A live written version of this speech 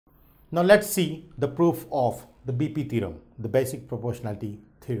Now let's see the proof of the BP theorem, the basic proportionality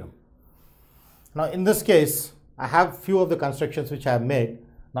theorem. Now in this case, I have few of the constructions which I have made.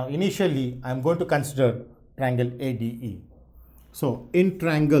 Now initially, I am going to consider triangle ADE. So in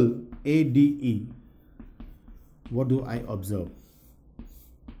triangle ADE, what do I observe?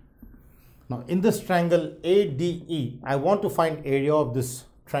 Now in this triangle ADE, I want to find area of this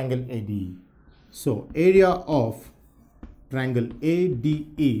triangle ADE. So area of triangle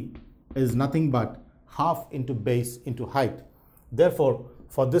ADE is nothing but half into base into height. Therefore,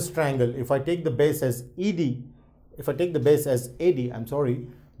 for this triangle, if I take the base as AD,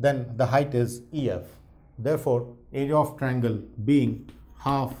 then the height is EF. Therefore, area of triangle being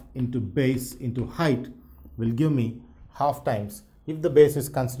half into base into height will give me half times. If the base is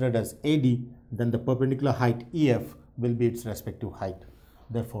considered as AD, then the perpendicular height EF will be its respective height.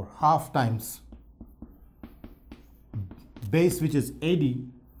 Therefore, half times base, which is AD,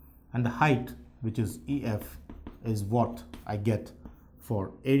 and the height, which is EF, is what I get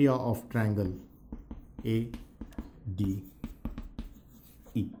for area of triangle ADE,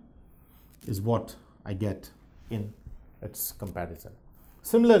 is what I get in its comparison.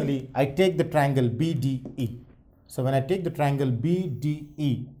 Similarly, I take the triangle BDE. So when I take the triangle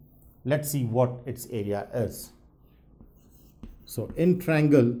BDE, let's see what its area is. So in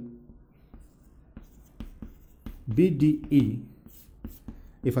triangle BDE,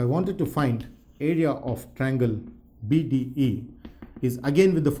 if I wanted to find area of triangle BDE, is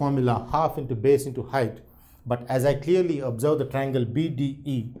again with the formula half into base into height. But as I clearly observe the triangle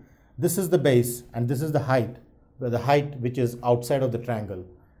BDE, this is the base and this is the height, where the height which is outside of the triangle.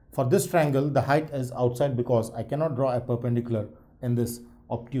 For this triangle, the height is outside because I cannot draw a perpendicular in this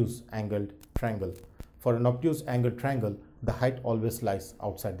obtuse angled triangle. For an obtuse angled triangle, the height always lies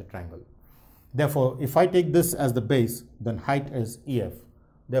outside the triangle. Therefore, if I take this as the base, then height is EF.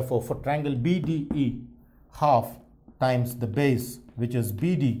 Therefore, for triangle BDE, half times the base, which is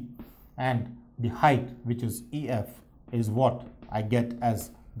BD, and the height, which is EF, is what I get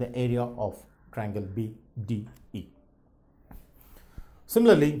as the area of triangle BDE.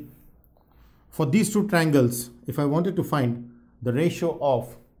 Similarly, for these two triangles, if I wanted to find the ratio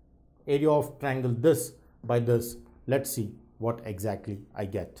of area of triangle this by this, let's see what exactly I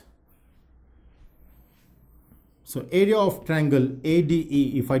get. So area of triangle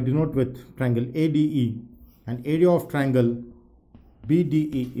ADE, if I denote with triangle ADE, and area of triangle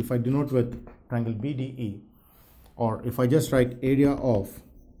BDE, if I denote with triangle BDE, or if I just write area of,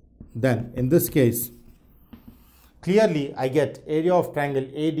 then in this case, clearly I get area of triangle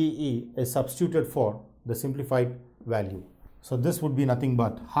ADE is substituted for the simplified value. So this would be nothing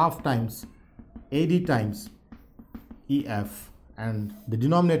but half times AD times EF, and the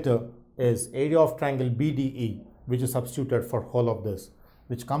denominator is area of triangle BDE, which is substituted for whole of this,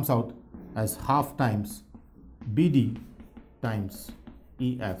 which comes out as half times BD times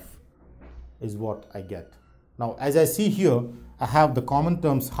EF is what I get. Now, as I see here, I have the common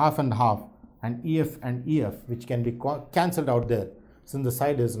terms half and half, and EF, which can be cancelled out there since the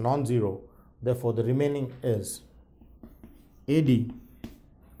side is non-zero. Therefore, the remaining is AD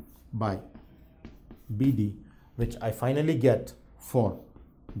by BD, which I finally get for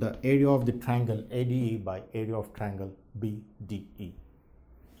the area of the triangle ADE by area of triangle BDE,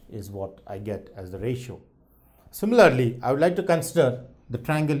 is what I get as the ratio. Similarly, I would like to consider the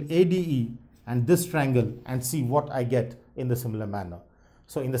triangle ADE and this triangle and see what I get in the similar manner.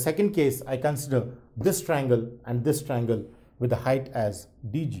 So in the second case, I consider this triangle and this triangle with the height as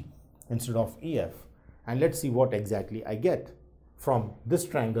DG instead of EF. And let's see what exactly I get from this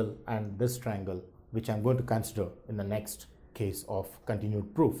triangle and this triangle, which I'm going to consider in the next case of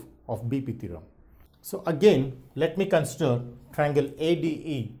continued proof of BP theorem. So again, let me consider triangle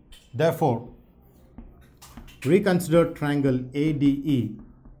ADE. Therefore, reconsider triangle ADE,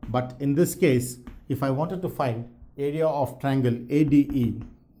 but in this case, if I wanted to find area of triangle ADE,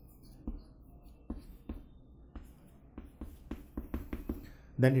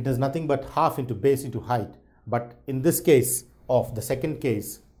 then it is nothing but half into base into height. But in this case of the second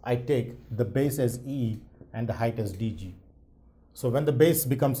case, I take the base as EE and the height as DG. So when the base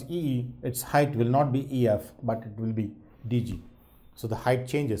becomes EE, its height will not be EF, but it will be DG. So the height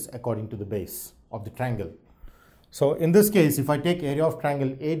changes according to the base of the triangle. So in this case, if I take area of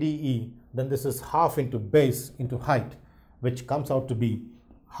triangle ADE, then this is half into base into height, which comes out to be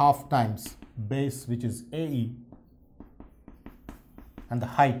half times base, which is AE, and the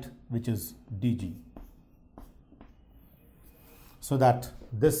height, which is DG. So that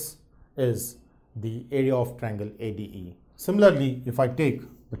this is the area of triangle ADE. Similarly, if I take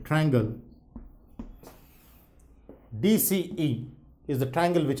the triangle DCE, is the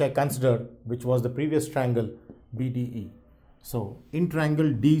triangle which I considered, which was the previous triangle BDE. So in triangle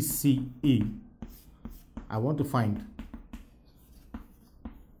DCE, I want to find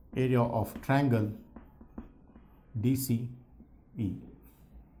area of triangle DCE.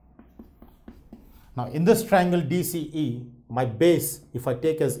 Now in this triangle DCE, my base, if I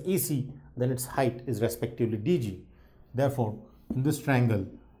take as EC, then its height is respectively DG. Therefore, in this triangle,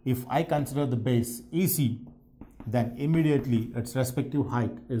 if I consider the base EC, then immediately its respective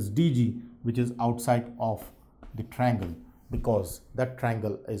height is DG, which is outside of the triangle, because that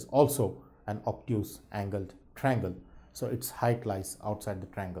triangle is also an obtuse angled triangle. So its height lies outside the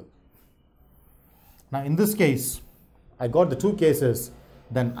triangle. Now in this case, I got the two cases,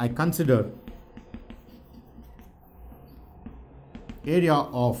 then I consider area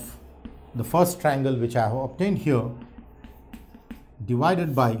of the first triangle which I have obtained here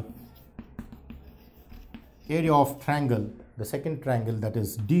divided by area of triangle, the second triangle, that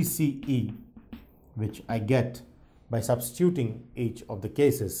is DCE, which I get by substituting each of the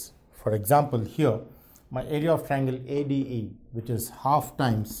cases. For example, here my area of triangle ADE, which is half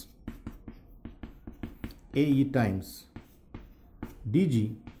times AE times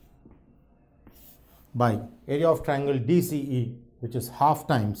DG, by area of triangle DCE, which is half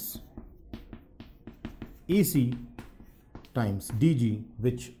times EC times DG,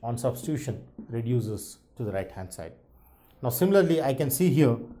 which on substitution reduces to the right hand side. Now similarly, I can see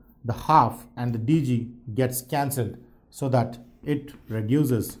here the half and the DG gets cancelled, so that it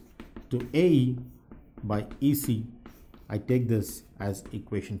reduces to AE by EC. I take this as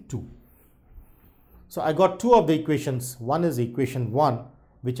equation 2. So I got two of the equations. One is equation 1,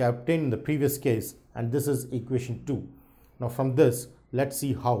 which I obtained in the previous case, and this is equation 2. Now from this, let's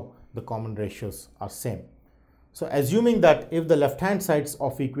see how the common ratios are same. So assuming that if the left hand sides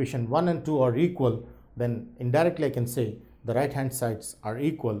of equation 1 and 2 are equal, then indirectly I can say the right hand sides are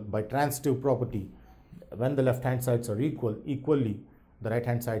equal by transitive property. When the left hand sides are equally, the right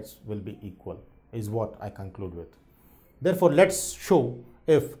hand sides will be equal, is what I conclude with. Therefore, let's show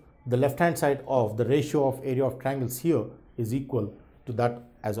if the left hand side of the ratio of area of triangles here is equal to that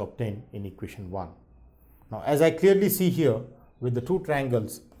as obtained in equation 1. Now as I clearly see here with the two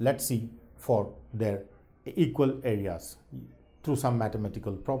triangles, let's see for their equal areas through some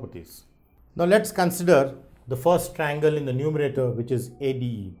mathematical properties. Now let's consider the first triangle in the numerator, which is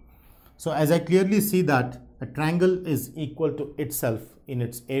ADE. So as I clearly see that a triangle is equal to itself in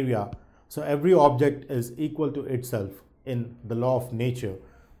its area, so every object is equal to itself in the law of nature.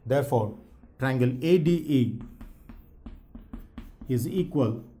 Therefore, triangle ADE is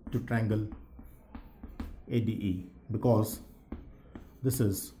equal to triangle ADE, because this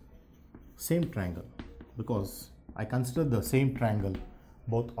is same triangle, because I consider the same triangle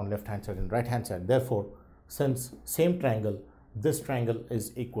both on left hand side and right hand side. Therefore, since same triangle, this triangle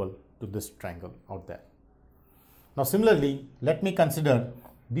is equal to this triangle out there. Now similarly, let me consider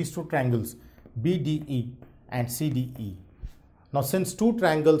these two triangles BDE and CDE. Now since two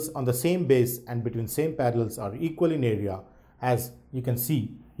triangles on the same base and between same parallels are equal in area, as you can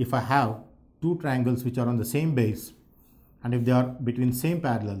see, if I have two triangles which are on the same base and if they are between same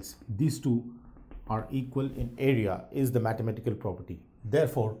parallels, these two are equal in area is the mathematical property.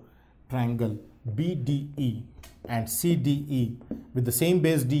 Therefore, triangle BDE and CDE with the same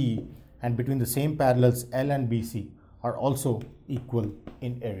base DE and between the same parallels L and BC are also equal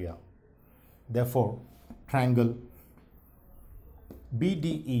in area. Therefore, triangle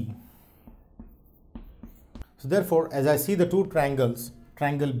BDE. So therefore, as I see the two triangles,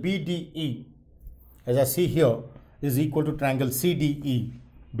 triangle BDE, as I see here, is equal to triangle CDE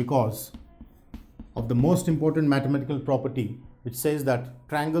because of the most important mathematical property, which says that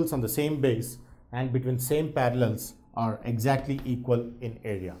triangles on the same base and between same parallels are exactly equal in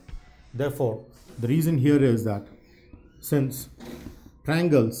area. Therefore, the reason here is that since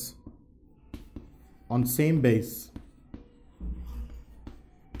triangles on same base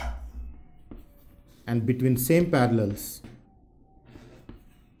and between same parallels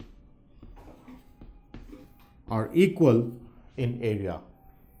are equal in area,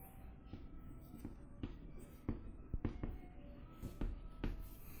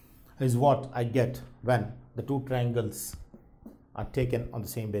 is what I get when the two triangles are taken on the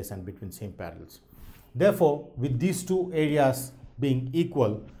same base and between same parallels. Therefore, with these two areas being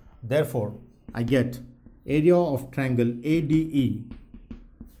equal, therefore I get area of triangle ADE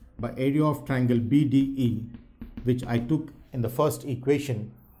by area of triangle BDE, which I took in the first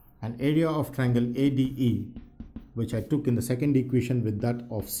equation, and area of triangle ADE, which I took in the second equation with that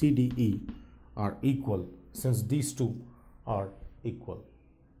of CDE, are equal since these two are equal.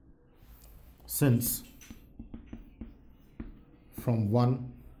 Since from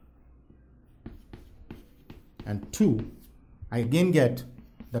 1 and 2, I again get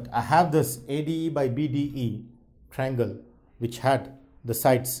that I have this ADE by BDE triangle which had the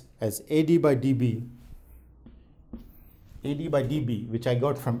sides as AD by DB, which I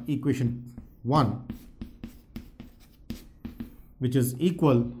got from equation 1, which is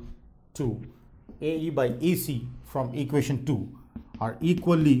equal to AE by EC from equation 2, are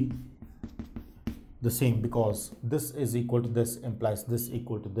equally the same, because this is equal to this implies this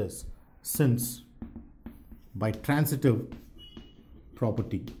equal to this, since by transitive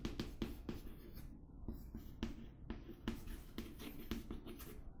property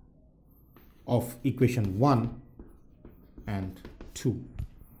of equation 1 and 2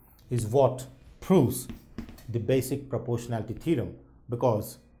 is what proves the basic proportionality theorem,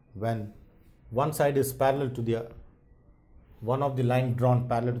 because when one side is parallel to the one of the line drawn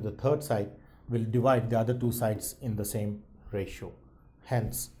parallel to the third side will divide the other two sides in the same ratio.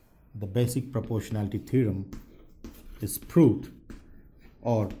 Hence, the basic proportionality theorem is proved,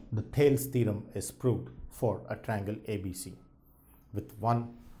 or the Thales theorem is proved for a triangle ABC, with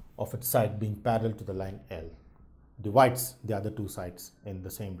one of its side being parallel to the line L, divides the other two sides in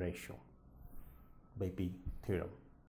the same ratio by P theorem.